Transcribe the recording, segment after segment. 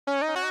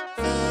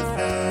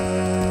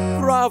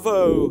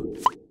Bravo!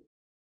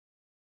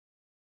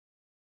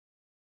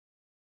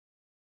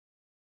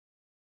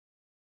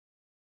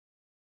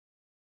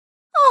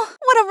 Oh,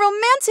 what a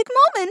romantic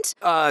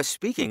moment!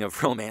 Speaking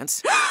of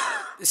romance...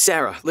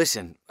 Sarah,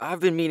 listen, I've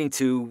been meaning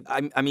to...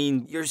 I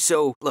mean, you're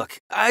so... Look,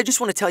 I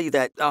just want to tell you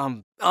that,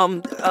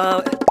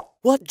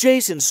 What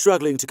Jason's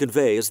struggling to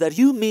convey is that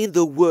you mean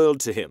the world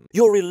to him.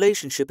 Your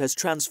relationship has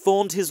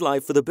transformed his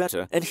life for the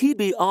better, and he'd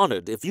be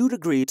honored if you'd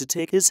agree to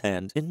take his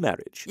hand in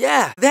marriage.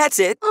 Yeah, that's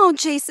it! Oh,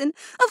 Jason,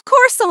 of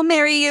course I'll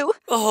marry you!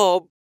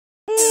 Oh...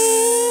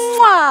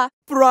 Mwah!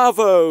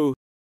 Bravo!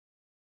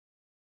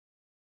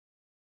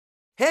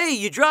 Hey,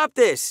 you dropped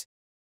this!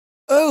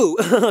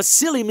 Oh,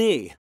 silly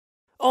me.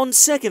 On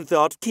second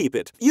thought, keep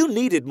it. You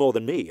need it more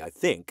than me, I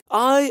think.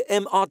 I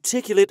am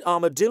Articulate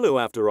Armadillo,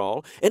 after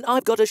all, and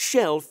I've got a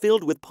shell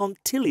filled with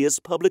punctilious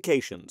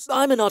publications.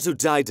 I'm an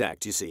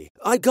autodidact, you see.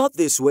 I got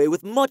this way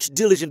with much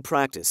diligent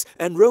practice,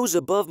 and rose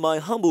above my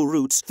humble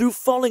roots through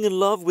falling in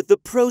love with the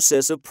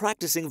process of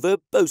practicing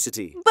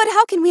verbosity. But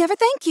how can we ever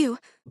thank you?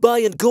 By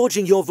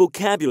engorging your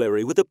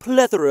vocabulary with a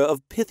plethora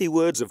of pithy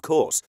words, of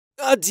course.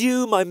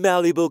 Adieu, my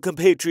malleable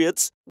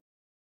compatriots.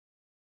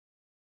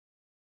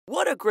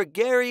 What a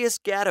gregarious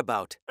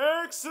gadabout.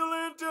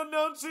 Excellent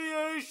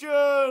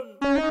enunciation!